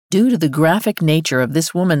Due to the graphic nature of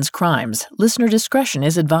this woman's crimes, listener discretion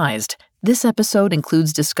is advised. This episode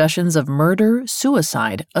includes discussions of murder,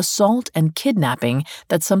 suicide, assault, and kidnapping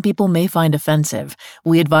that some people may find offensive.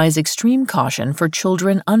 We advise extreme caution for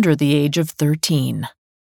children under the age of 13.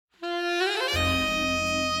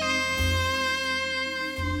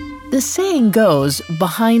 The saying goes,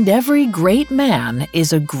 behind every great man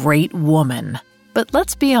is a great woman. But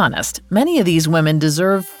let's be honest, many of these women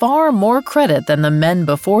deserve far more credit than the men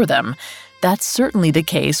before them. That's certainly the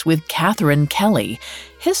case with Kathryn Kelly.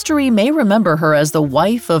 History may remember her as the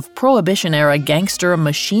wife of Prohibition-era gangster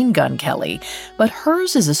Machine Gun Kelly, but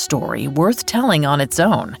hers is a story worth telling on its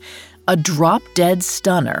own. A drop-dead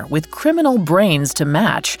stunner with criminal brains to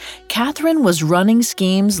match, Kathryn was running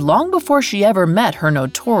schemes long before she ever met her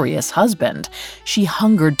notorious husband. She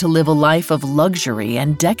hungered to live a life of luxury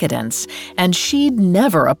and decadence, and she'd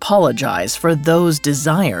never apologize for those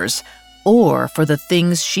desires or for the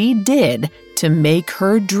things she did to make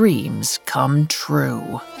her dreams come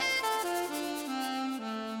true.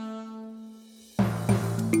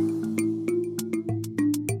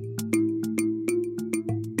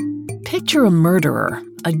 Picture a murderer,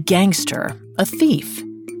 a gangster, a thief.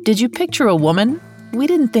 Did you picture a woman? We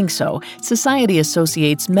didn't think so. Society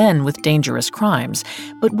associates men with dangerous crimes.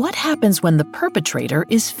 But what happens when the perpetrator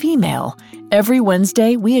is female? Every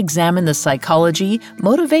Wednesday, we examine the psychology,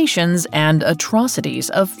 motivations, and atrocities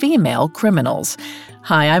of female criminals.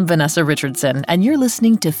 Hi, I'm Vanessa Richardson, and you're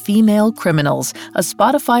listening to Female Criminals, a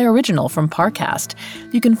Spotify original from Parcast.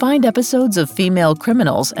 You can find episodes of Female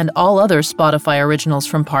Criminals and all other Spotify originals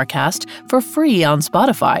from Parcast for free on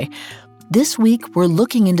Spotify. This week, we're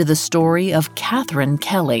looking into the story of Kathryn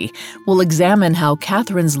Kelly. We'll examine how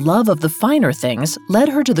Kathryn's love of the finer things led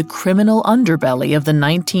her to the criminal underbelly of the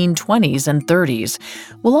 1920s and 30s.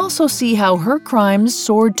 We'll also see how her crimes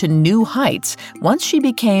soared to new heights once she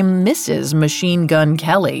became Mrs. Machine Gun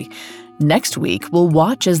Kelly. Next week, we'll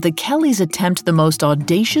watch as the Kellys attempt the most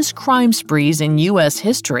audacious crime sprees in U.S.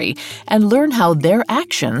 history and learn how their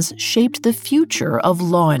actions shaped the future of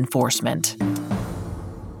law enforcement.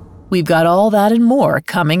 We've got all that and more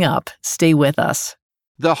coming up. Stay with us.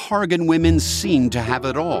 The Hargan women seemed to have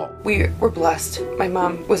it all. We were blessed. My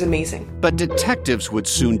mom was amazing. But detectives would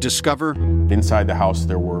soon discover inside the house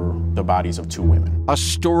there were the bodies of 2 women. A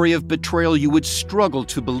story of betrayal you would struggle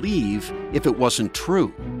to believe if it wasn't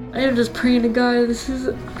true. I am just praying to God, this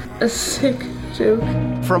is a sick joke.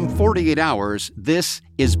 From 48 Hours, this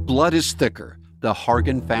is Blood is Thicker, the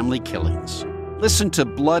Hargan family killings. Listen to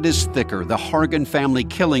Blood is Thicker, the Hargan family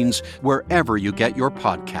killings, wherever you get your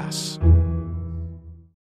podcasts.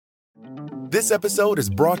 This episode is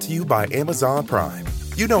brought to you by Amazon Prime.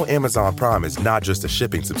 You know Amazon Prime is not just a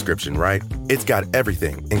shipping subscription, right? It's got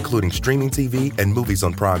everything, including streaming TV and movies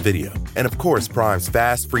on Prime Video. And of course, Prime's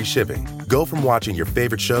fast, free shipping. Go from watching your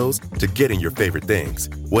favorite shows to getting your favorite things.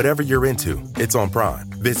 Whatever you're into, it's on Prime.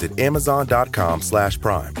 Visit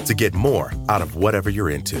Amazon.com/Prime to get more out of whatever you're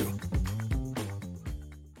into.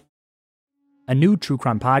 A new true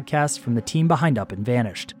crime podcast from the team behind Up and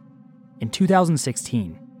Vanished. In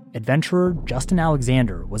 2016, adventurer Justin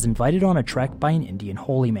Alexander was invited on a trek by an Indian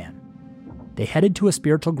holy man. They headed to a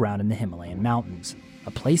spiritual ground in the Himalayan mountains,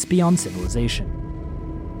 a place beyond civilization.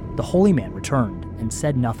 The holy man returned and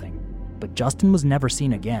said nothing, but Justin was never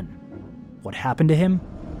seen again. What happened to him?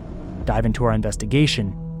 Dive into our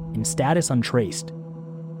investigation in Status Untraced.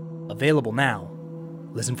 Available now.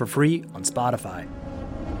 Listen for free on Spotify.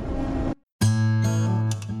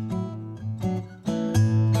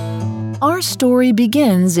 Our story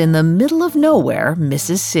begins in the middle of nowhere,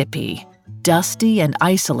 Mississippi. Dusty and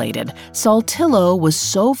isolated, Saltillo was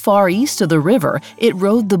so far east of the river it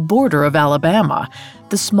rode the border of Alabama.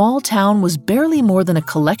 The small town was barely more than a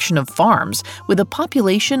collection of farms, with a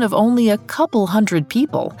population of only a couple hundred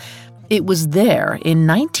people. It was there, in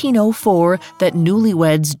 1904, that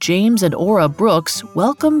newlyweds James and Ora Brooks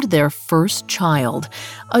welcomed their first child,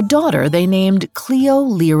 a daughter they named Cleo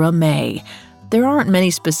Lyra May. There aren't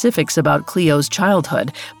many specifics about Cleo's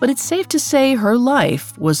childhood, but it's safe to say her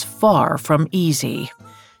life was far from easy.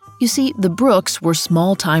 You see, the Brooks were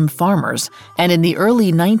small-time farmers, and in the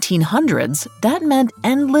early 1900s, that meant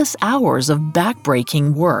endless hours of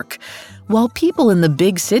backbreaking work. While people in the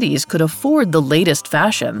big cities could afford the latest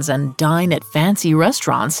fashions and dine at fancy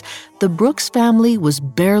restaurants, the Brooks family was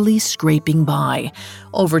barely scraping by.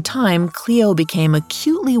 Over time, Cleo became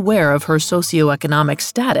acutely aware of her socioeconomic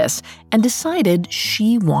status and decided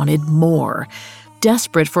she wanted more.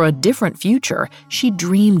 Desperate for a different future, she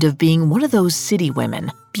dreamed of being one of those city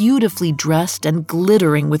women, beautifully dressed and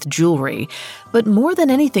glittering with jewelry. But more than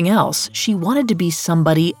anything else, she wanted to be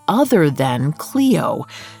somebody other than Cleo.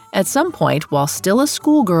 At some point, while still a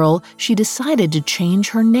schoolgirl, she decided to change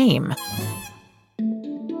her name.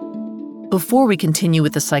 Before we continue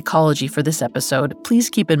with the psychology for this episode, please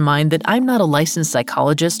keep in mind that I'm not a licensed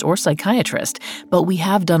psychologist or psychiatrist, but we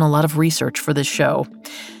have done a lot of research for this show.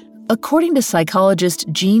 According to psychologist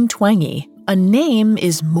Jean Twenge, a name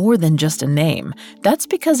is more than just a name. That's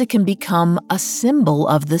because it can become a symbol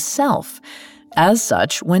of the self. As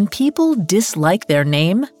such, when people dislike their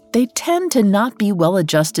name, they tend to not be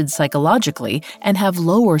well-adjusted psychologically and have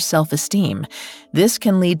lower self-esteem. This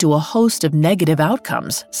can lead to a host of negative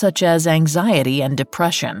outcomes, such as anxiety and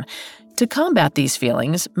depression. To combat these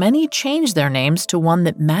feelings, many change their names to one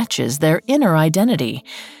that matches their inner identity.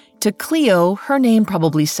 To Cleo, her name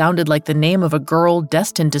probably sounded like the name of a girl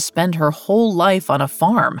destined to spend her whole life on a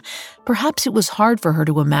farm. Perhaps it was hard for her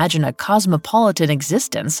to imagine a cosmopolitan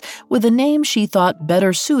existence with a name she thought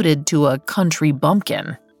better suited to a country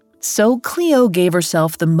bumpkin. So Cleo gave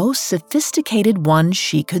herself the most sophisticated one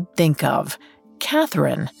she could think of,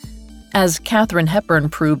 Kathryn. As Katharine Hepburn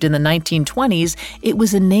proved in the 1920s, it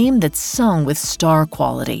was a name that sung with star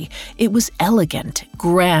quality. It was elegant,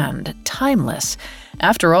 grand, timeless.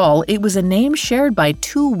 After all, it was a name shared by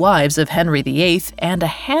 2 wives of Henry VIII and a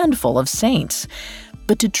handful of saints.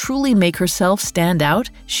 But to truly make herself stand out,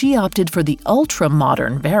 she opted for the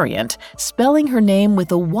ultra-modern variant, spelling her name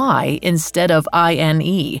with a Y instead of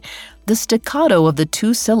I-N-E. The staccato of the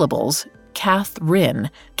 2 syllables, Kathryn,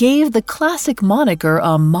 gave the classic moniker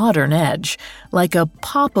a modern edge, like a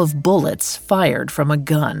pop of bullets fired from a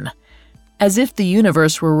gun. As if the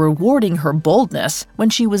universe were rewarding her boldness, when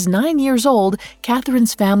she was 9 years old,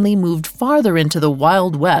 Kathryn's family moved farther into the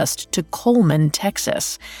Wild West to Coleman,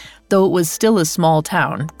 Texas. Though it was still a small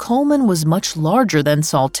town, Coleman was much larger than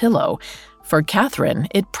Saltillo. For Kathryn,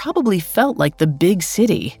 it probably felt like the big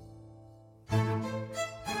city.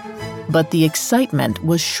 But the excitement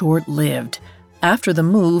was short-lived. After the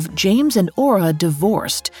move, James and Ora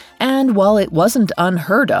divorced, and while it wasn't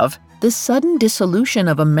unheard of, the sudden dissolution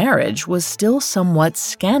of a marriage was still somewhat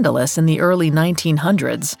scandalous in the early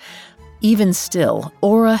 1900s. Even still,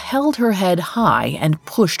 Ora held her head high and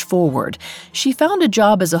pushed forward. She found a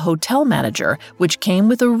job as a hotel manager, which came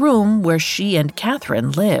with a room where she and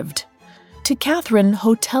Kathryn lived. To Kathryn,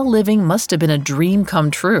 hotel living must have been a dream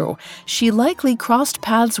come true. She likely crossed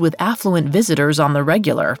paths with affluent visitors on the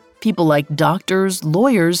regular, people like doctors,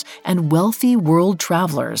 lawyers, and wealthy world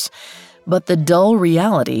travelers. But the dull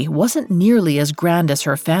reality wasn't nearly as grand as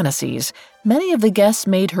her fantasies. Many of the guests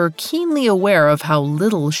made her keenly aware of how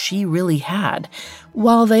little she really had.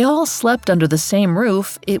 While they all slept under the same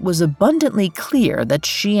roof, it was abundantly clear that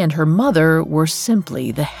she and her mother were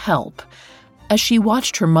simply the help. As she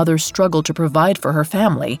watched her mother struggle to provide for her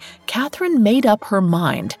family, Kathryn made up her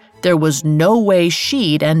mind. There was no way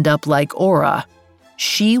she'd end up like Ora.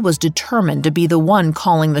 She was determined to be the one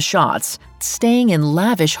calling the shots, staying in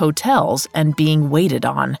lavish hotels and being waited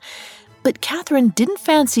on. But Kathryn didn't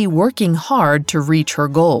fancy working hard to reach her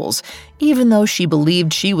goals. Even though she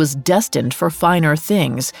believed she was destined for finer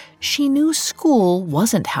things, she knew school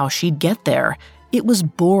wasn't how she'd get there. It was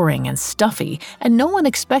boring and stuffy, and no one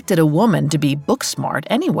expected a woman to be book-smart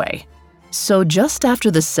anyway. So just after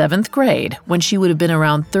the 7th grade, when she would have been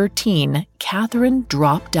around 13, Kathryn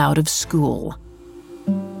dropped out of school.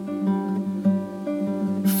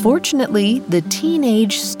 Fortunately, the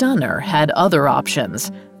teenage stunner had other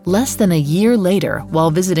options. Less than a year later, while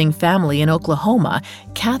visiting family in Oklahoma,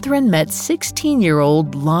 Kathryn met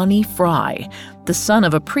 16-year-old Lonnie Fry. The son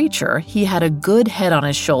of a preacher, he had a good head on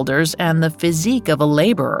his shoulders and the physique of a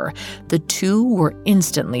laborer. The two were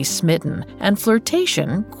instantly smitten, and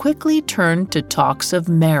flirtation quickly turned to talks of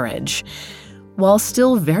marriage. While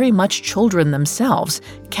still very much children themselves,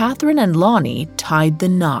 Kathryn and Lonnie tied the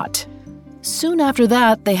knot. Soon after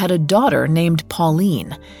that, they had a daughter named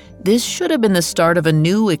Pauline. This should have been the start of a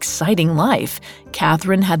new, exciting life.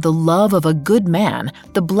 Kathryn had the love of a good man,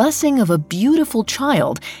 the blessing of a beautiful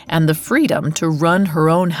child, and the freedom to run her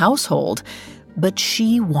own household. But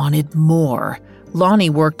she wanted more. Lonnie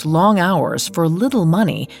worked long hours for little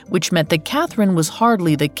money, which meant that Kathryn was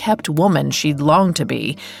hardly the kept woman she'd longed to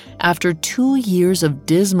be. After 2 years of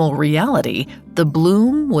dismal reality, the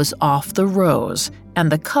bloom was off the rose,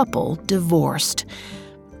 and the couple divorced.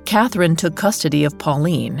 Kathryn took custody of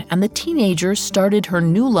Pauline, and the teenager started her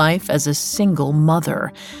new life as a single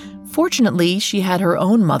mother. Fortunately, she had her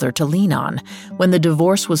own mother to lean on. When the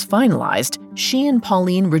divorce was finalized, she and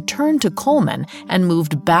Pauline returned to Coleman and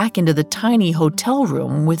moved back into the tiny hotel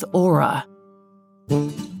room with Ora.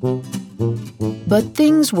 But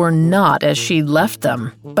things were not as she'd left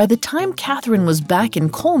them. By the time Kathryn was back in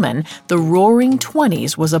Coleman, the roaring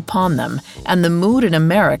 20s was upon them, and the mood in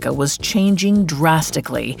America was changing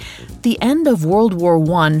drastically. The end of World War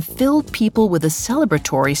I filled people with a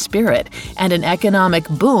celebratory spirit, and an economic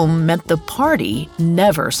boom meant the party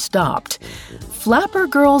never stopped. Flapper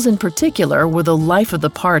girls in particular were the life of the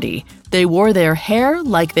party. They wore their hair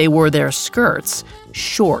like they wore their skirts,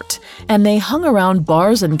 short, and they hung around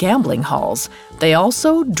bars and gambling halls. They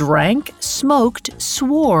also drank, smoked,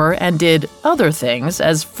 swore, and did other things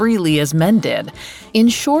as freely as men did. In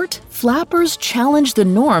short, flappers challenged the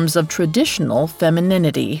norms of traditional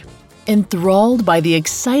femininity. Enthralled by the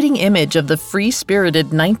exciting image of the free-spirited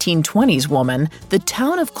 1920s woman, the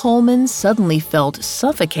town of Coleman suddenly felt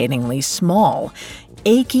suffocatingly small.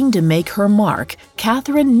 Aching to make her mark,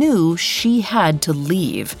 Kathryn knew she had to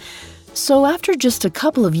leave. So after just a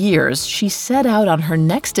couple of years, she set out on her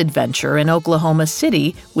next adventure in Oklahoma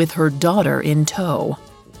City with her daughter in tow.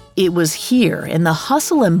 It was here, in the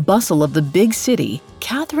hustle and bustle of the big city,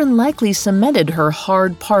 Kathryn likely cemented her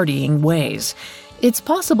hard partying ways. It's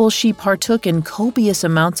possible she partook in copious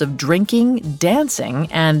amounts of drinking, dancing,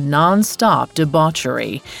 and non-stop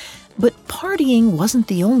debauchery. But partying wasn't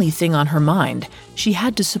the only thing on her mind. She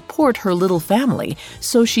had to support her little family,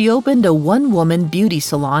 so she opened a one-woman beauty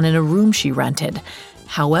salon in a room she rented.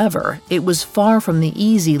 However, it was far from the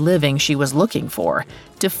easy living she was looking for.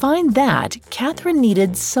 To find that, Kathryn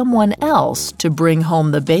needed someone else to bring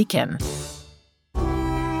home the bacon.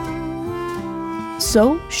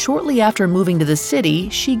 So, shortly after moving to the city,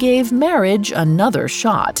 she gave marriage another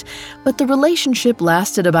shot. But the relationship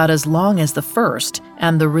lasted about as long as the first,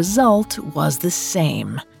 and the result was the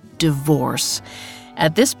same: divorce.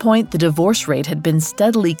 At this point, the divorce rate had been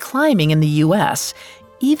steadily climbing in the U.S.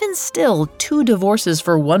 Even still, 2 divorces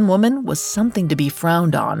for one woman was something to be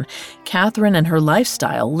frowned on. Kathryn and her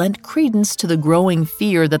lifestyle lent credence to the growing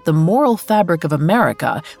fear that the moral fabric of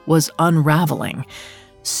America was unraveling.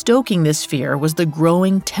 Stoking this fear was the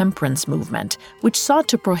growing temperance movement, which sought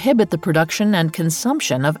to prohibit the production and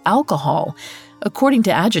consumption of alcohol. According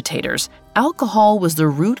to agitators, alcohol was the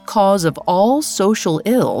root cause of all social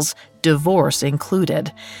ills, divorce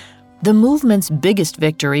included. The movement's biggest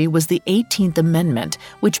victory was the 18th Amendment,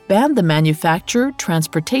 which banned the manufacture,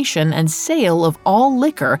 transportation, and sale of all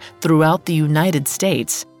liquor throughout the United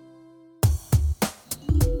States.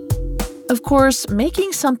 Of course,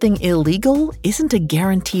 making something illegal isn't a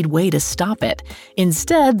guaranteed way to stop it.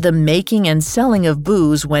 Instead, the making and selling of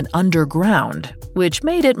booze went underground, which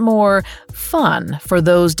made it more fun for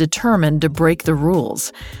those determined to break the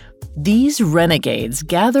rules. These renegades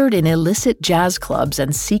gathered in illicit jazz clubs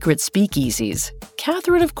and secret speakeasies.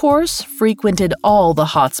 Kathryn, of course, frequented all the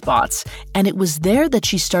hotspots, and it was there that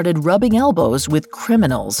she started rubbing elbows with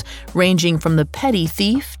criminals, ranging from the petty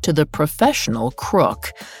thief to the professional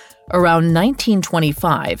crook. Around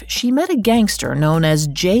 1925, she met a gangster known as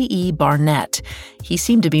J.E. Barnett. He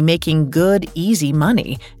seemed to be making good, easy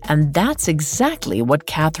money, and that's exactly what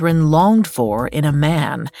Kathryn longed for in a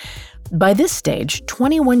man. By this stage,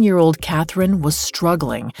 21-year-old Kathryn was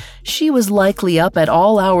struggling. She was likely up at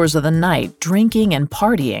all hours of the night, drinking and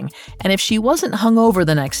partying, and if she wasn't hungover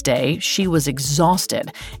the next day, she was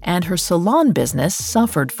exhausted, and her salon business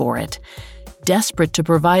suffered for it. Desperate to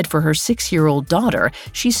provide for her 6-year-old daughter,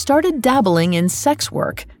 she started dabbling in sex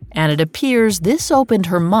work, and it appears this opened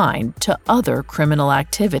her mind to other criminal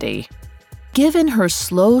activity. Given her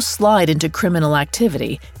slow slide into criminal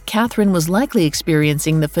activity, Kathryn was likely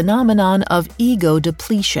experiencing the phenomenon of ego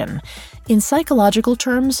depletion. In psychological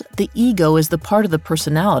terms, the ego is the part of the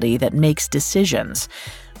personality that makes decisions.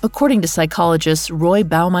 According to psychologists Roy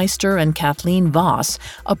Baumeister and Kathleen Voss,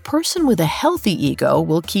 a person with a healthy ego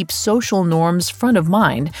will keep social norms front of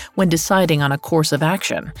mind when deciding on a course of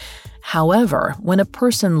action. However, when a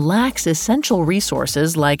person lacks essential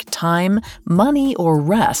resources like time, money, or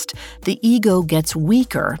rest, the ego gets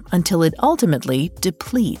weaker until it ultimately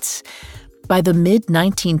depletes. By the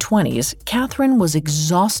mid-1920s, Kathryn was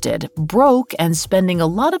exhausted, broke, and spending a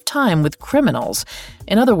lot of time with criminals.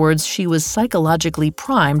 In other words, she was psychologically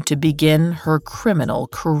primed to begin her criminal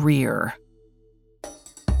career.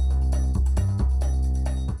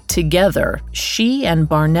 Together, she and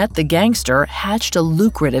Barnett the gangster hatched a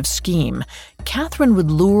lucrative scheme. Kathryn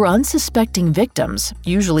would lure unsuspecting victims,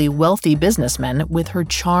 usually wealthy businessmen, with her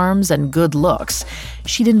charms and good looks.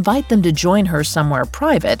 She'd invite them to join her somewhere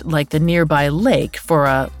private, like the nearby lake, for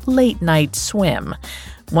a late-night swim.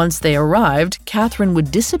 Once they arrived, Kathryn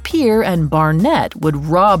would disappear and Barnett would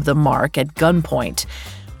rob the mark at gunpoint.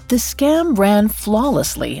 The scam ran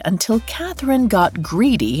flawlessly until Kathryn got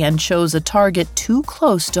greedy and chose a target too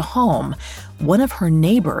close to home. One of her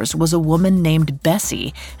neighbors was a woman named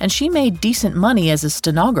Bessie, and she made decent money as a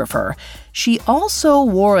stenographer. She also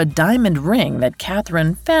wore a diamond ring that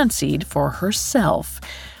Kathryn fancied for herself.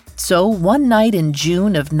 So one night in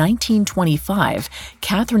June of 1925,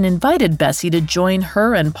 Kathryn invited Bessie to join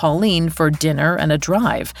her and Pauline for dinner and a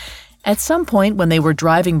drive. At some point when they were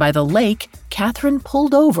driving by the lake, Kathryn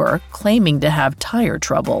pulled over, claiming to have tire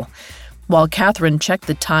trouble. While Kathryn checked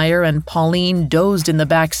the tire and Pauline dozed in the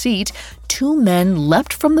back seat, two men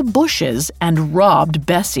leapt from the bushes and robbed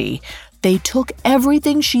Bessie. They took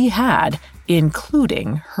everything she had,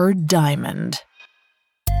 including her diamond.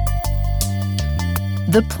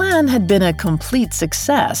 The plan had been a complete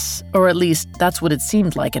success, or at least that's what it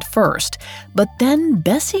seemed like at first. But then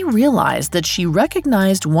Bessie realized that she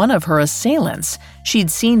recognized one of her assailants.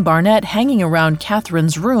 She'd seen Barnett hanging around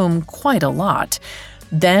Kathryn's room quite a lot.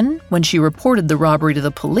 Then, when she reported the robbery to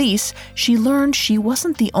the police, she learned she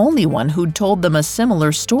wasn't the only one who'd told them a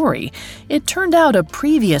similar story. It turned out a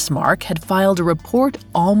previous Mark had filed a report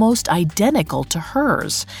almost identical to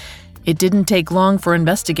hers. It didn't take long for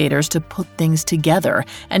investigators to put things together,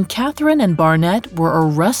 and Kathryn and Barnett were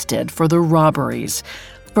arrested for the robberies.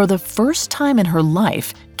 For the first time in her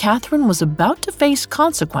life, Kathryn was about to face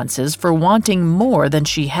consequences for wanting more than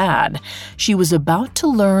she had. She was about to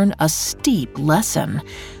learn a steep lesson,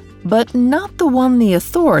 but not the one the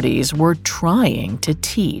authorities were trying to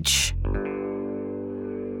teach.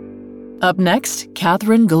 Up next,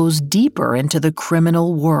 Kathryn goes deeper into the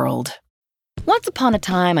criminal world. Once upon a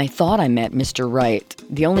time, I thought I met Mr. Right.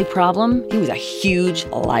 The only problem? He was a huge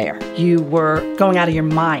liar. You were going out of your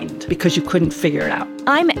mind because you couldn't figure it out.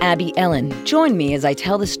 I'm Abby Ellen. Join me as I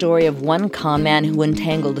tell the story of one con man who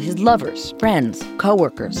entangled his lovers, friends,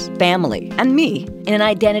 coworkers, family, and me in an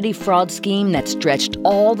identity fraud scheme that stretched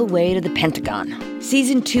all the way to the Pentagon.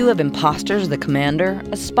 Season 2 of Imposters, the Commander,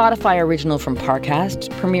 a Spotify original from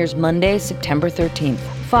Parcast, premieres Monday, September 13th.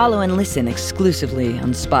 Follow and listen exclusively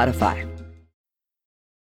on Spotify.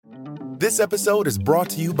 This episode is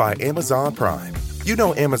brought to you by Amazon Prime. You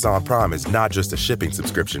know Amazon Prime is not just a shipping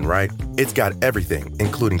subscription, right? It's got everything,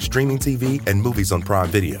 including streaming TV and movies on Prime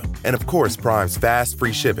Video. And of course, Prime's fast,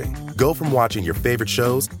 free shipping. Go from watching your favorite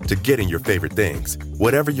shows to getting your favorite things.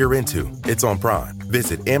 Whatever you're into, it's on Prime.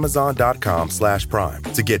 Visit Amazon.com/Prime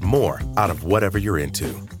to get more out of whatever you're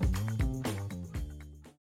into.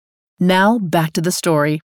 Now back to the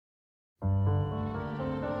story.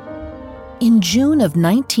 In June of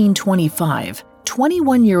 1925,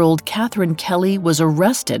 21-year-old Kathryn Kelly was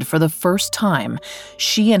arrested for the first time.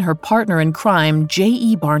 She and her partner in crime,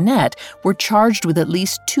 J.E. Barnett, were charged with at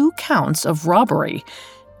least 2 counts of robbery.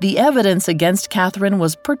 The evidence against Kathryn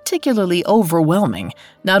was particularly overwhelming.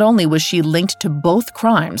 Not only was she linked to both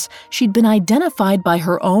crimes, she'd been identified by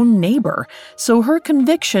her own neighbor, so her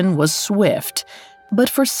conviction was swift. But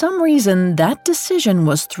for some reason, that decision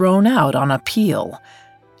was thrown out on appeal.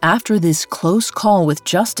 After this close call with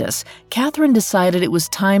justice, Kathryn decided it was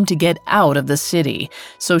time to get out of the city,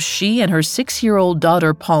 so she and her 6-year-old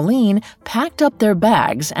daughter Pauline packed up their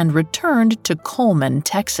bags and returned to Coleman,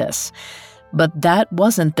 Texas. But that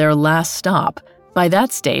wasn't their last stop. By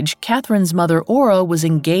that stage, Kathryn's mother Ora was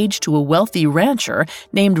engaged to a wealthy rancher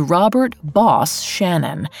named Robert Boss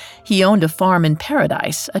Shannon. He owned a farm in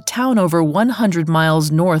Paradise, a town over 100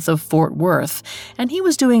 miles north of Fort Worth, and he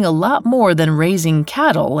was doing a lot more than raising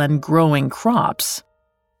cattle and growing crops.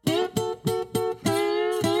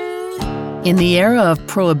 In the era of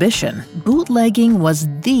Prohibition, bootlegging was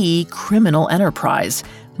the criminal enterprise.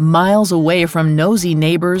 Miles away from nosy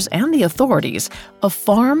neighbors and the authorities, a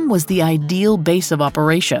farm was the ideal base of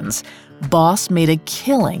operations. Boss made a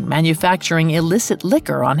killing manufacturing illicit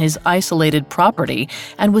liquor on his isolated property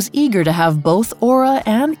and was eager to have both Ora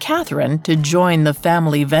and Kathryn to join the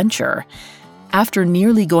family venture. After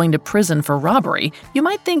nearly going to prison for robbery, you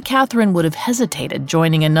might think Kathryn would have hesitated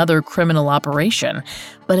joining another criminal operation.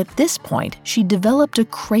 But at this point, she developed a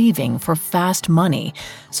craving for fast money.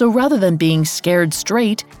 So rather than being scared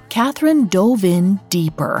straight, Kathryn dove in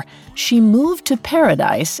deeper. She moved to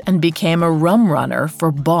Paradise and became a rum runner for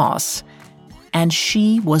Boss. And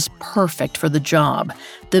she was perfect for the job.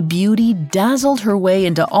 The beauty dazzled her way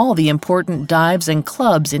into all the important dives and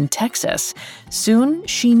clubs in Texas. Soon,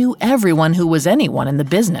 she knew everyone who was anyone in the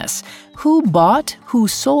business. Who bought, who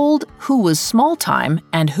sold, who was small-time,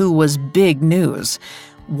 and who was big news.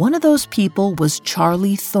 One of those people was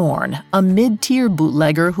Charlie Thorne, a mid-tier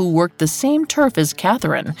bootlegger who worked the same turf as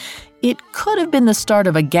Kathryn. It could have been the start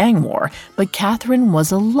of a gang war, but Kathryn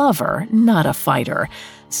was a lover, not a fighter.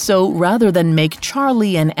 So rather than make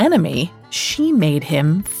Charlie an enemy, she made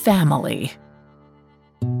him family.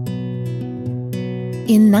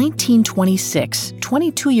 In 1926,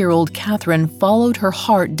 22-year-old Kathryn followed her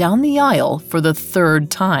heart down the aisle for the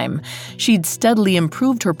third time. She'd steadily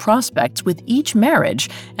improved her prospects with each marriage,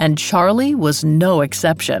 and Charlie was no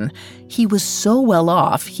exception. He was so well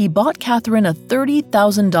off, he bought Kathryn a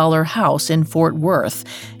 $30,000 house in Fort Worth,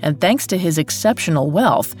 and thanks to his exceptional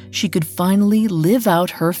wealth, she could finally live out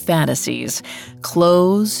her fantasies.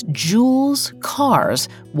 Clothes, jewels, cars,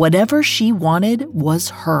 whatever she wanted was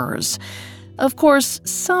hers. Of course,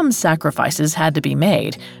 some sacrifices had to be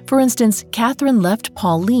made. For instance, Kathryn left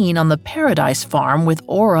Pauline on the Paradise Farm with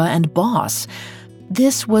Aura and Boss.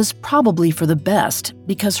 This was probably for the best,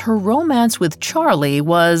 because her romance with Charlie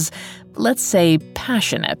was, let's say,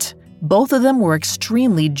 passionate. Both of them were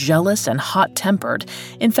extremely jealous and hot-tempered.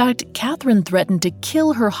 In fact, Kathryn threatened to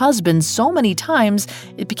kill her husband so many times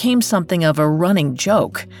it became something of a running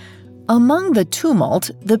joke. Among the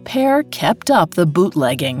tumult, the pair kept up the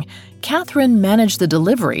bootlegging. Kathryn managed the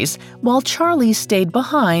deliveries, while Charlie stayed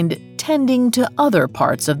behind, tending to other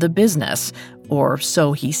parts of the business, or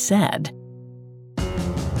so he said.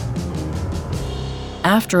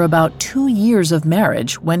 After about 2 years of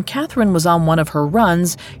marriage, when Kathryn was on one of her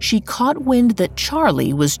runs, she caught wind that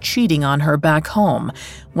Charlie was cheating on her back home.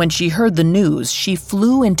 When she heard the news, she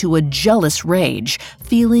flew into a jealous rage,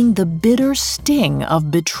 feeling the bitter sting of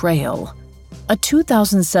betrayal. A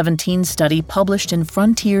 2017 study published in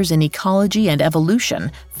Frontiers in Ecology and Evolution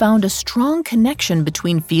found a strong connection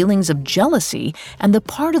between feelings of jealousy and the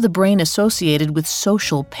part of the brain associated with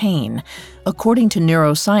social pain. According to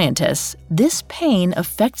neuroscientists, this pain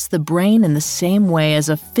affects the brain in the same way as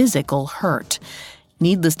a physical hurt.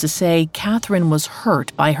 Needless to say, Kathryn was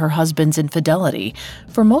hurt by her husband's infidelity.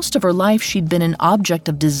 For most of her life, she'd been an object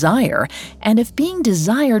of desire, and if being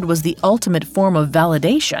desired was the ultimate form of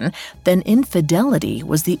validation, then infidelity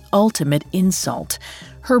was the ultimate insult.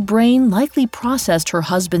 Her brain likely processed her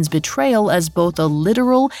husband's betrayal as both a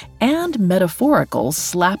literal and metaphorical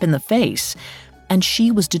slap in the face. And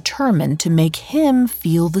she was determined to make him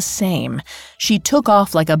feel the same. She took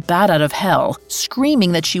off like a bat out of hell,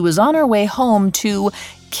 screaming that she was on her way home to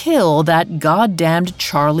kill that goddamned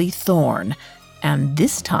Charlie Thorne. And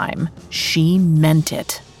this time, she meant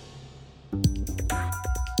it.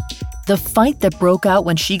 The fight that broke out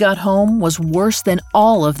when she got home was worse than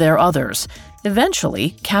all of their others.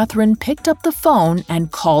 Eventually, Kathryn picked up the phone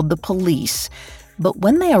and called the police. But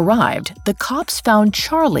when they arrived, the cops found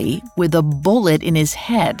Charlie with a bullet in his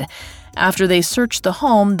head. After they searched the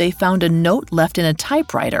home, they found a note left in a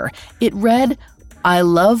typewriter. It read, "I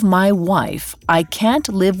love my wife. I can't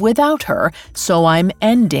live without her, so I'm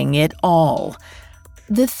ending it all."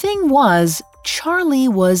 The thing was, Charlie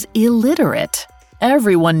was illiterate.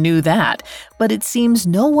 Everyone knew that, but it seems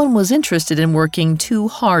no one was interested in working too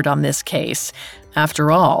hard on this case.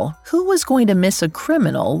 After all, who was going to miss a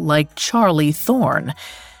criminal like Charlie Thorne?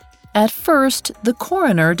 At first, the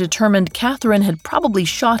coroner determined Kathryn had probably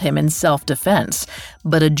shot him in self-defense,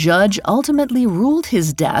 but a judge ultimately ruled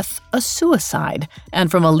his death a suicide,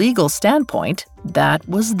 and from a legal standpoint, that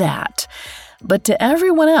was that. But to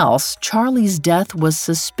everyone else, Charlie's death was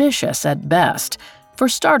suspicious at best. For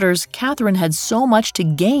starters, Kathryn had so much to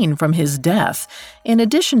gain from his death. In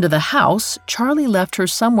addition to the house, Charlie left her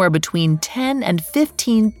somewhere between $10,000 and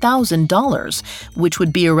 $15,000, which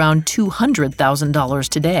would be around $200,000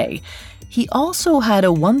 today. He also had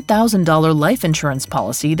a $1,000 life insurance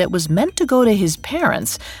policy that was meant to go to his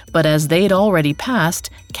parents, but as they'd already passed,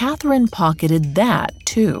 Kathryn pocketed that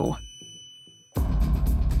too.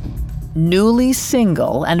 Newly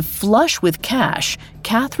single and flush with cash,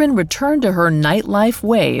 Kathryn returned to her nightlife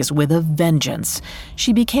ways with a vengeance.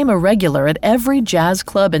 She became a regular at every jazz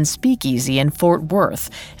club and speakeasy in Fort Worth,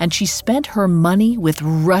 and she spent her money with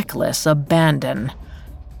reckless abandon.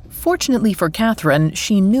 Fortunately for Kathryn,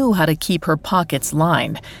 she knew how to keep her pockets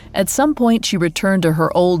lined. At some point, she returned to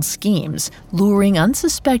her old schemes, luring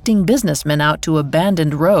unsuspecting businessmen out to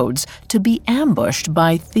abandoned roads to be ambushed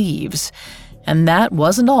by thieves. And that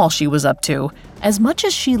wasn't all she was up to. As much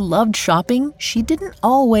as she loved shopping, she didn't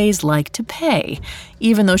always like to pay.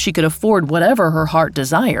 Even though she could afford whatever her heart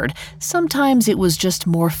desired, sometimes it was just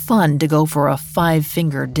more fun to go for a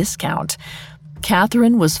 5-finger discount.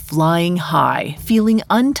 Kathryn was flying high, feeling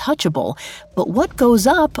untouchable, but what goes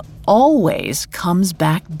up always comes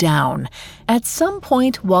back down. At some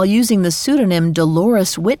point, while using the pseudonym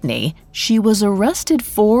Dolores Whitney, she was arrested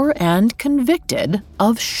for and convicted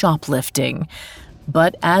of shoplifting.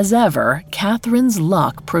 But as ever, Kathryn's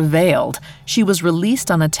luck prevailed. She was released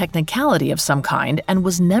on a technicality of some kind and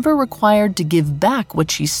was never required to give back what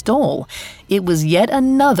she stole. It was yet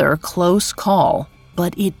another close call,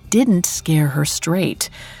 but it didn't scare her straight.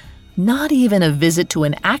 Not even a visit to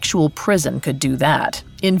an actual prison could do that.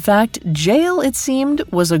 In fact, jail, it seemed,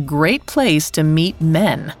 was a great place to meet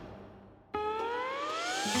men.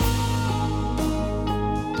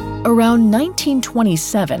 Around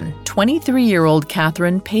 1927, 23-year-old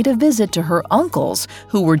Kathryn paid a visit to her uncles,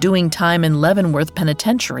 who were doing time in Leavenworth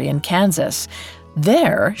Penitentiary in Kansas.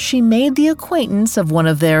 There, she made the acquaintance of one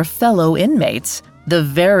of their fellow inmates, the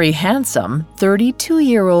very handsome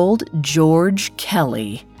 32-year-old George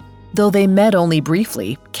Kelly. Though they met only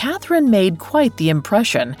briefly, Kathryn made quite the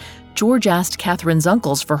impression. George asked Kathryn's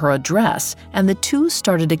uncles for her address, and the two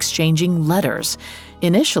started exchanging letters.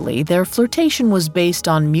 Initially, their flirtation was based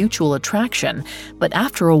on mutual attraction, but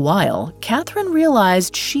after a while, Kathryn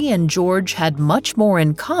realized she and George had much more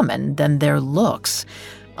in common than their looks.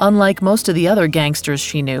 Unlike most of the other gangsters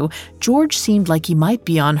she knew, George seemed like he might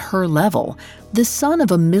be on her level. The son of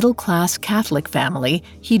a middle-class Catholic family,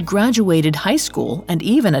 he'd graduated high school and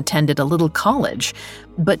even attended a little college.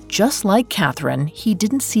 But just like Kathryn, he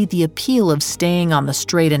didn't see the appeal of staying on the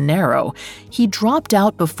straight and narrow. He dropped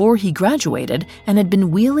out before he graduated and had been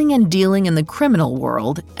wheeling and dealing in the criminal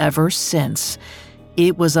world ever since.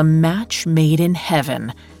 It was a match made in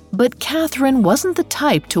heaven. But Kathryn wasn't the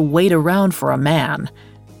type to wait around for a man.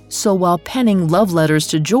 So while penning love letters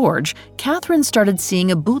to George, Kathryn started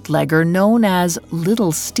seeing a bootlegger known as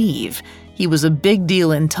Little Steve. He was a big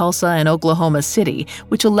deal in Tulsa and Oklahoma City,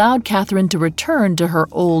 which allowed Kathryn to return to her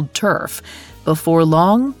old turf. Before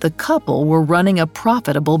long, the couple were running a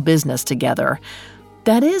profitable business together.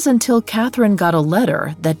 That is until Kathryn got a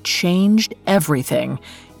letter that changed everything.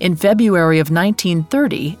 In February of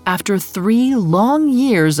 1930, after 3 long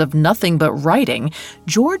years of nothing but writing,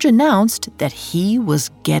 George announced that he was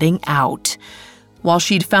getting out. While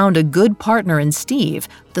she'd found a good partner in Steve,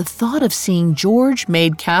 the thought of seeing George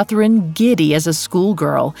made Kathryn giddy as a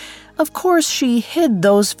schoolgirl. Of course, she hid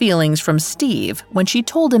those feelings from Steve when she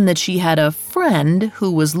told him that she had a friend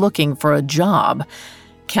who was looking for a job.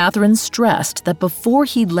 Kathryn stressed that before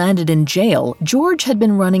he'd landed in jail, George had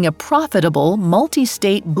been running a profitable,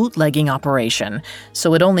 multi-state bootlegging operation,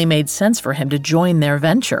 so it only made sense for him to join their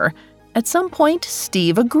venture. At some point,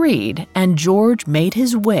 Steve agreed, and George made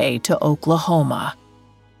his way to Oklahoma.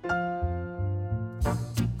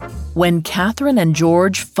 When Kathryn and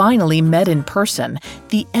George finally met in person,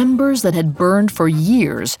 the embers that had burned for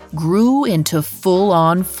years grew into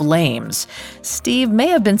full-on flames. Steve may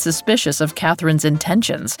have been suspicious of Kathryn's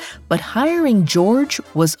intentions, but hiring George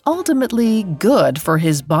was ultimately good for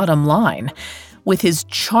his bottom line. With his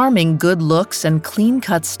charming good looks and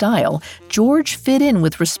clean-cut style, George fit in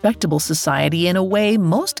with respectable society in a way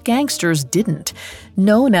most gangsters didn't.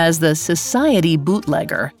 Known as the society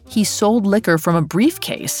bootlegger, he sold liquor from a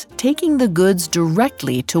briefcase, taking the goods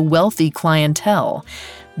directly to wealthy clientele.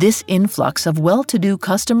 This influx of well-to-do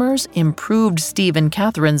customers improved Steve and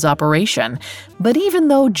Kathryn's operation. But even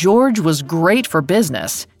though George was great for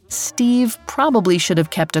business, Steve probably should have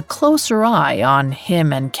kept a closer eye on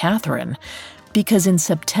him and Kathryn. Because in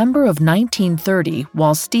September of 1930,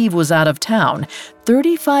 while Steve was out of town,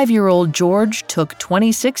 35-year-old George took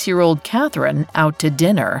 26-year-old Kathryn out to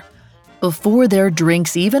dinner. Before their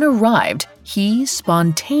drinks even arrived, he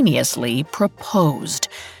spontaneously proposed.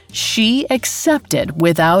 She accepted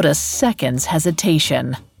without a second's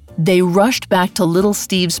hesitation. They rushed back to Little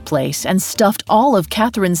Steve's place and stuffed all of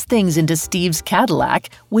Kathryn's things into Steve's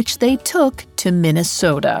Cadillac, which they took to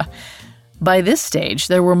Minnesota. By this stage,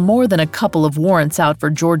 there were more than a couple of warrants out for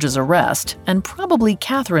George's arrest, and probably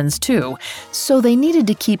Kathryn's too, so they needed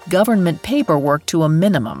to keep government paperwork to a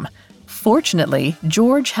minimum. Fortunately,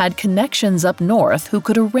 George had connections up north who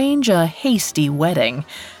could arrange a hasty wedding.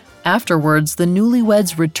 Afterwards, the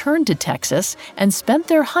newlyweds returned to Texas and spent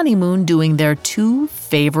their honeymoon doing their 2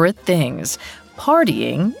 favorite things: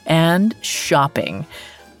 partying and shopping.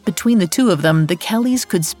 Between the two of them, the Kellys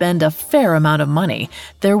could spend a fair amount of money.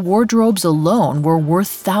 Their wardrobes alone were worth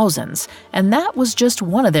thousands, and that was just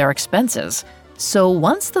one of their expenses. So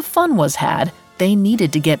once the fun was had, they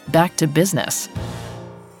needed to get back to business.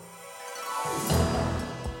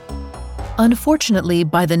 Unfortunately,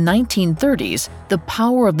 by the 1930s, the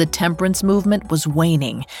power of the temperance movement was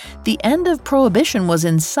waning. The end of Prohibition was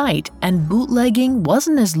in sight, and bootlegging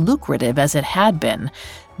wasn't as lucrative as it had been.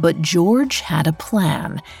 But George had a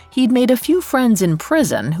plan. He'd made a few friends in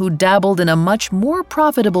prison who dabbled in a much more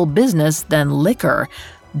profitable business than liquor.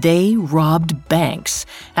 They robbed banks,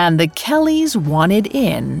 and the Kellys wanted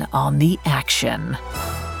in on the action.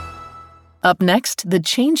 Up next, the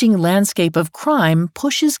changing landscape of crime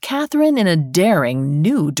pushes Kathryn in a daring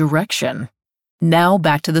new direction. Now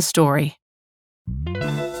back to the story.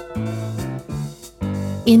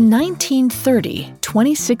 In 1930,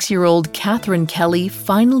 26-year-old Kathryn Kelly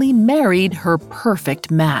finally married her perfect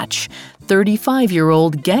match,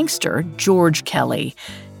 35-year-old gangster George Kelly.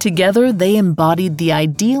 Together, they embodied the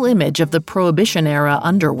ideal image of the Prohibition-era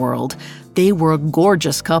underworld. They were a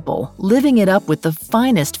gorgeous couple, living it up with the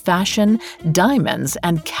finest fashion, diamonds,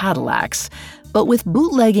 and Cadillacs. But with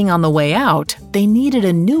bootlegging on the way out, they needed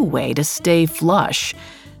a new way to stay flush.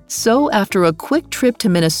 So after a quick trip to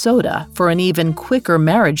Minnesota for an even quicker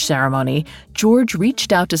marriage ceremony, George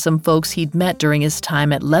reached out to some folks he'd met during his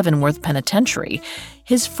time at Leavenworth Penitentiary.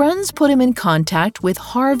 His friends put him in contact with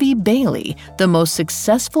Harvey Bailey, the most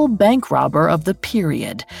successful bank robber of the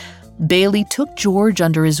period. Bailey took George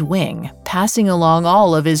under his wing, passing along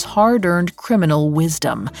all of his hard-earned criminal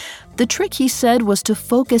wisdom. The trick, he said, was to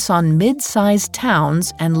focus on mid-sized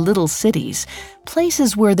towns and little cities,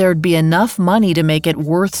 places where there'd be enough money to make it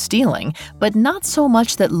worth stealing, but not so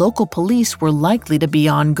much that local police were likely to be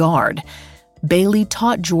on guard. Bailey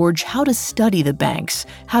taught George how to study the banks,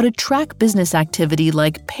 how to track business activity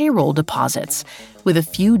like payroll deposits. With a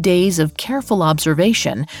few days of careful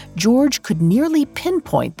observation, George could nearly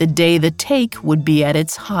pinpoint the day the take would be at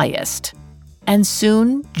its highest. And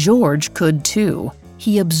soon, George could too.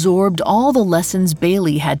 He absorbed all the lessons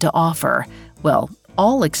Bailey had to offer. Well,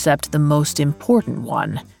 all except the most important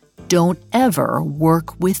one. Don't ever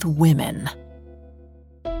work with women.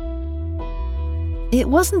 It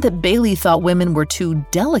wasn't that Bailey thought women were too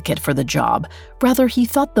delicate for the job. Rather, he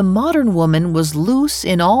thought the modern woman was loose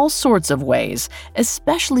in all sorts of ways,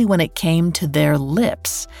 especially when it came to their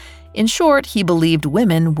lips. In short, he believed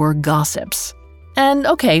women were gossips. And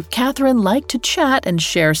okay, Kathryn liked to chat and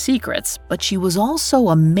share secrets, but she was also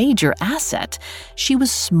a major asset. She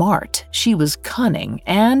was smart, she was cunning,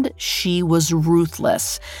 and she was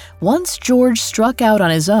ruthless. Once George struck out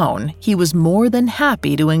on his own, he was more than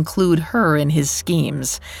happy to include her in his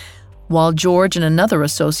schemes. While George and another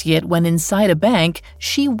associate went inside a bank,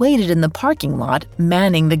 she waited in the parking lot,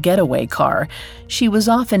 manning the getaway car. She was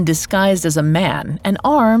often disguised as a man and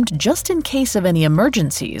armed just in case of any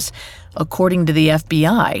emergencies. According to the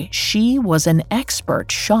FBI, she was an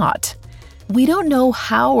expert shot. We don't know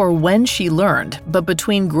how or when she learned, but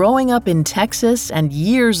between growing up in Texas and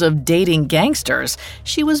years of dating gangsters,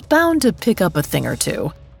 she was bound to pick up a thing or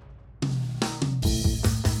two.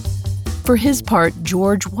 For his part,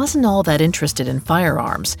 George wasn't all that interested in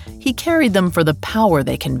firearms. He carried them for the power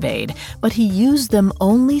they conveyed, but he used them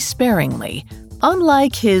only sparingly.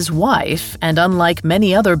 Unlike his wife, and unlike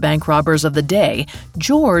many other bank robbers of the day,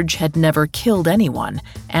 George had never killed anyone,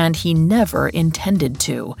 and he never intended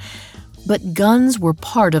to. But guns were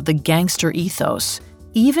part of the gangster ethos.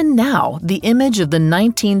 Even now, the image of the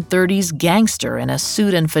 1930s gangster in a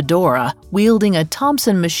suit and fedora, wielding a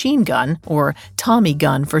Thompson machine gun, or Tommy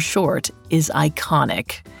gun for short, is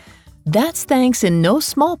iconic. That's thanks in no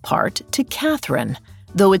small part to Kathryn.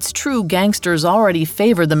 Though it's true gangsters already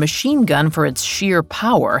favor the machine gun for its sheer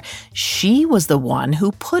power, she was the one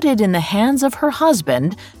who put it in the hands of her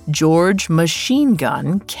husband, George Machine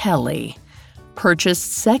Gun Kelly.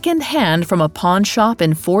 Purchased second-hand from a pawn shop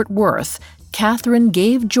in Fort Worth, Kathryn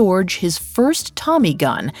gave George his first Tommy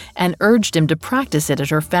gun and urged him to practice it at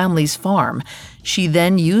her family's farm. She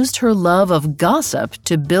then used her love of gossip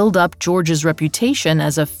to build up George's reputation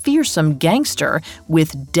as a fearsome gangster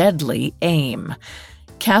with deadly aim.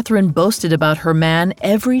 Kathryn boasted about her man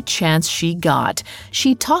every chance she got.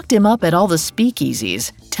 She talked him up at all the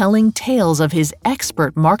speakeasies, telling tales of his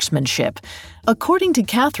expert marksmanship. According to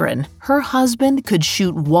Kathryn, her husband could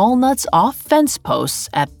shoot walnuts off fence posts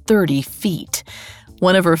at 30 feet.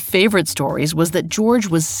 One of her favorite stories was that George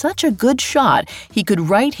was such a good shot he could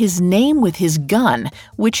write his name with his gun,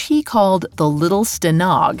 which he called the Little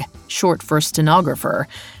Stenog, short for stenographer.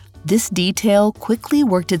 This detail quickly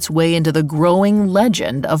worked its way into the growing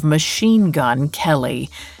legend of Machine Gun Kelly.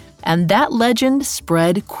 And that legend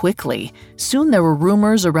spread quickly. Soon there were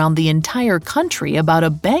rumors around the entire country about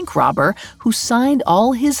a bank robber who signed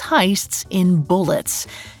all his heists in bullets.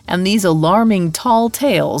 And these alarming tall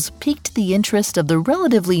tales piqued the interest of the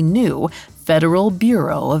relatively new Federal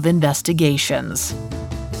Bureau of Investigations.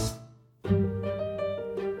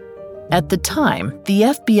 At the time, the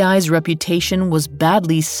FBI's reputation was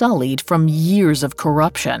badly sullied from years of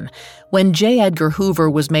corruption. When J. Edgar Hoover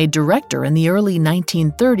was made director in the early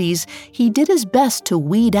 1930s, he did his best to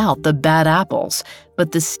weed out the bad apples,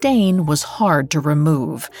 but the stain was hard to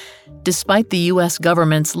remove. Despite the U.S.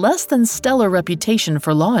 government's less than stellar reputation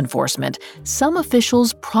for law enforcement, some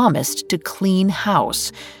officials promised to clean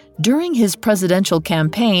house. During his presidential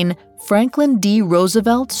campaign, Franklin D.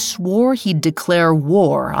 Roosevelt swore he'd declare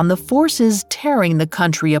war on the forces tearing the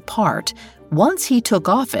country apart. Once he took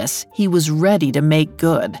office, he was ready to make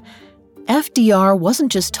good. FDR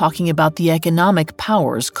wasn't just talking about the economic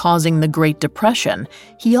powers causing the Great Depression.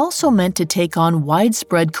 He also meant to take on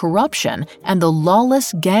widespread corruption and the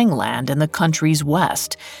lawless gangland in the country's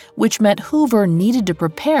west, which meant Hoover needed to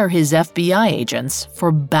prepare his FBI agents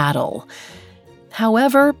for battle.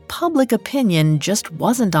 However, public opinion just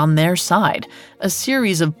wasn't on their side. A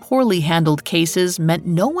series of poorly handled cases meant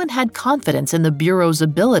no one had confidence in the Bureau's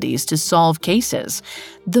abilities to solve cases.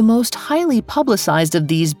 The most highly publicized of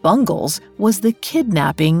these bungles was the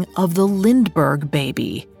kidnapping of the Lindbergh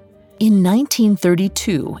baby. In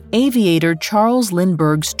 1932, aviator Charles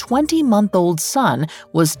Lindbergh's 20-month-old son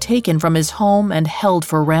was taken from his home and held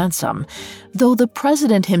for ransom. Though the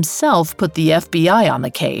president himself put the FBI on the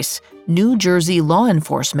case, New Jersey law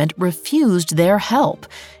enforcement refused their help.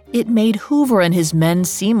 It made Hoover and his men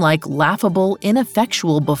seem like laughable,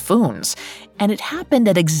 ineffectual buffoons. And it happened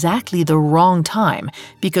at exactly the wrong time,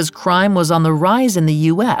 because crime was on the rise in the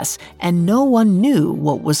U.S., and no one knew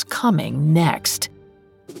what was coming next.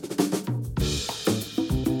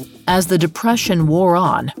 As the Depression wore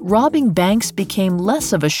on, robbing banks became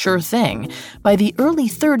less of a sure thing. By the early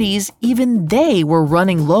 30s, even they were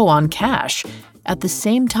running low on cash. At the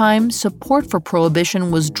same time, support for Prohibition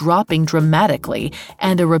was dropping dramatically,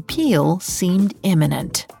 and a repeal seemed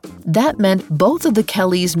imminent. That meant both of the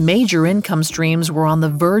Kellys' major income streams were on the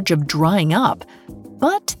verge of drying up.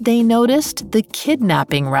 But they noticed the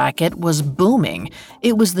kidnapping racket was booming.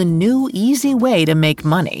 It was the new, easy way to make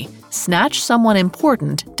money. Snatch someone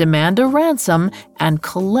important, demand a ransom, and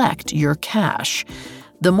collect your cash.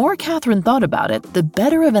 The more Kathryn thought about it, the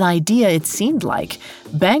better of an idea it seemed like.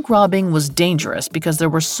 Bank robbing was dangerous because there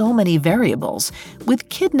were so many variables. With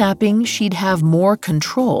kidnapping, she'd have more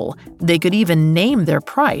control. They could even name their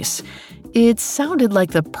price. It sounded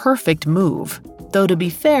like the perfect move. Though to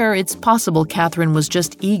be fair, it's possible Kathryn was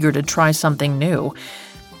just eager to try something new.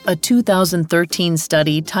 A 2013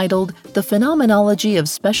 study titled The Phenomenology of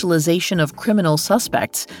Specialization of Criminal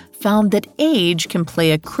Suspects found that age can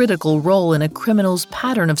play a critical role in a criminal's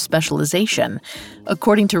pattern of specialization.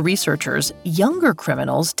 According to researchers, younger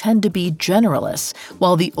criminals tend to be generalists,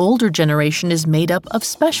 while the older generation is made up of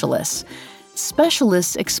specialists.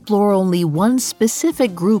 Specialists explore only one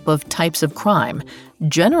specific group of types of crime.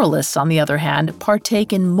 Generalists, on the other hand,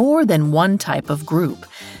 partake in more than one type of group.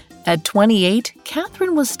 At 28,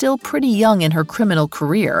 Kathryn was still pretty young in her criminal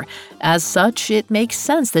career. As such, it makes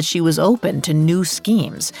sense that she was open to new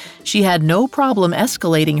schemes. She had no problem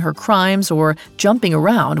escalating her crimes or jumping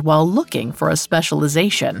around while looking for a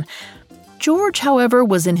specialization. George, however,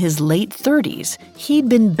 was in his late 30s. He'd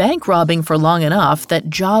been bank robbing for long enough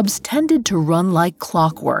that jobs tended to run like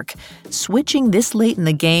clockwork. Switching this late in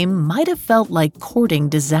the game might have felt like courting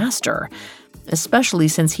disaster. Especially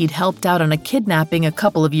since he'd helped out on a kidnapping a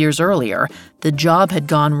couple of years earlier. The job had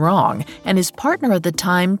gone wrong, and his partner at the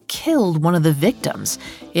time killed one of the victims.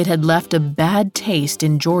 It had left a bad taste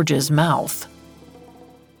in George's mouth.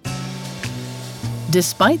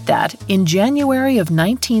 Despite that, in January of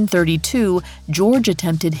 1932, George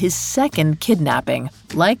attempted his second kidnapping,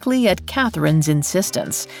 likely at Kathryn's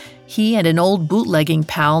insistence. He and an old bootlegging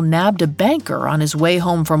pal nabbed a banker on his way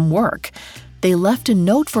home from work. They left a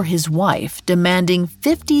note for his wife demanding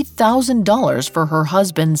 $50,000 for her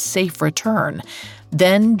husband's safe return.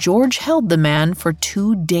 Then George held the man for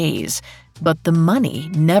 2 days, but the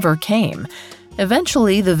money never came.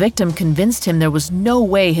 Eventually, the victim convinced him there was no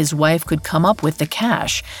way his wife could come up with the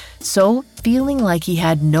cash. So, feeling like he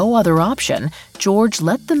had no other option, George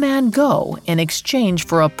let the man go in exchange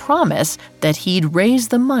for a promise that he'd raise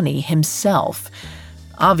the money himself.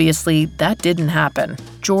 Obviously, that didn't happen.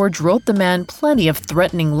 George wrote the man plenty of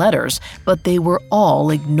threatening letters, but they were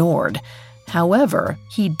all ignored. However,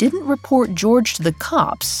 he didn't report George to the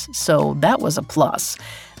cops, so that was a plus.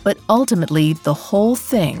 But ultimately, the whole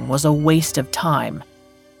thing was a waste of time.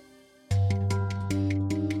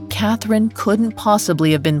 Kathryn couldn't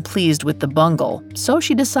possibly have been pleased with the bungle, so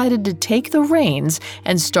she decided to take the reins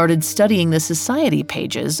and started studying the society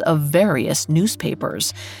pages of various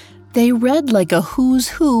newspapers. They read like a who's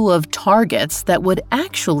who of targets that would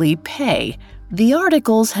actually pay. The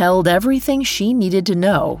articles held everything she needed to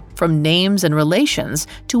know, from names and relations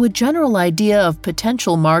to a general idea of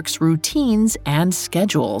potential Mark's routines and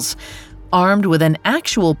schedules. Armed with an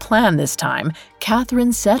actual plan this time,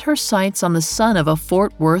 Kathryn set her sights on the son of a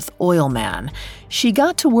Fort Worth oil man. She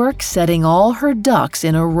got to work setting all her ducks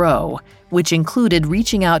in a row, which included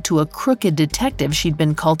reaching out to a crooked detective she'd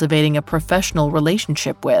been cultivating a professional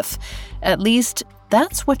relationship with. At least,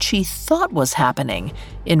 that's what she thought was happening.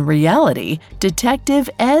 In reality, Detective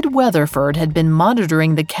Ed Weatherford had been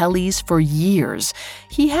monitoring the Kellys for years.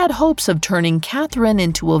 He had hopes of turning Kathryn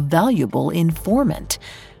into a valuable informant.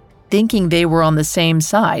 Thinking they were on the same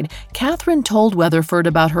side, Kathryn told Weatherford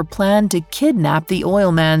about her plan to kidnap the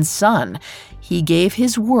oil man's son. He gave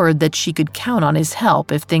his word that she could count on his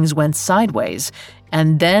help if things went sideways.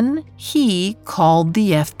 And then he called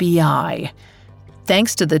the FBI.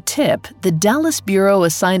 Thanks to the tip, the Dallas Bureau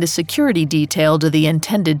assigned a security detail to the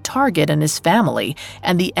intended target and his family,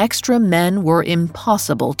 and the extra men were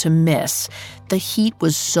impossible to miss. The heat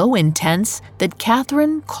was so intense that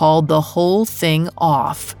Kathryn called the whole thing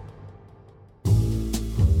off.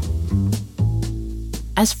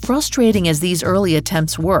 As frustrating as these early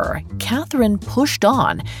attempts were, Kathryn pushed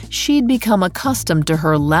on. She'd become accustomed to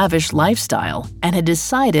her lavish lifestyle and had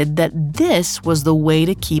decided that this was the way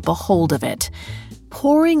to keep a hold of it.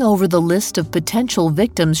 Poring over the list of potential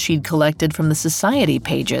victims she'd collected from the society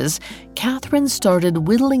pages, Kathryn started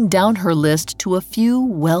whittling down her list to a few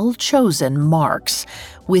well-chosen marks.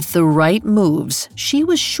 With the right moves, she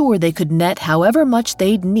was sure they could net however much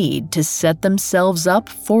they'd need to set themselves up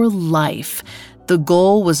for life. The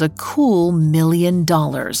goal was a cool $1 million.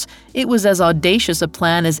 It was as audacious a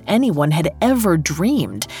plan as anyone had ever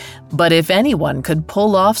dreamed. But if anyone could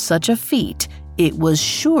pull off such a feat, it was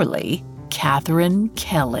surely Kathryn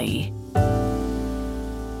Kelly.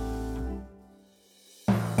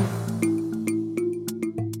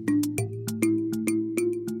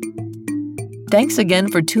 Thanks again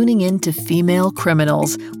for tuning in to Female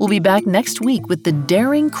Criminals. We'll be back next week with the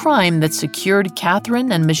daring crime that secured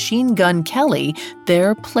Kathryn and Machine Gun Kelly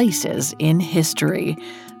their places in history.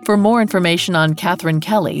 For more information on Kathryn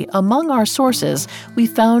Kelly, among our sources, we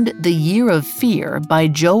found The Year of Fear by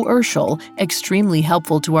Joe Urschel extremely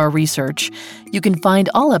helpful to our research. You can find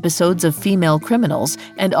all episodes of Female Criminals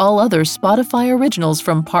and all other Spotify originals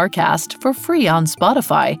from Parcast for free on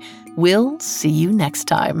Spotify. We'll see you next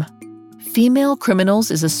time. Female Criminals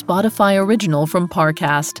is a Spotify original from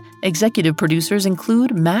Parcast. Executive producers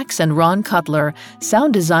include Max and Ron Cutler.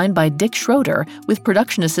 Sound design by Dick Schroeder, with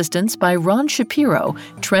production assistance by Ron Shapiro,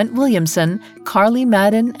 Trent Williamson, Carly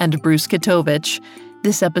Madden, and Bruce Katovich.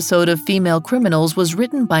 This episode of Female Criminals was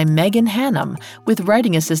written by Megan Hannum, with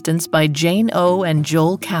writing assistance by Jane O. and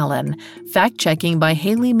Joel Callan, fact-checking by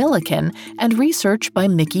Haley Milliken, and research by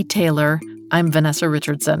Mickey Taylor. I'm Vanessa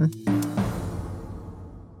Richardson.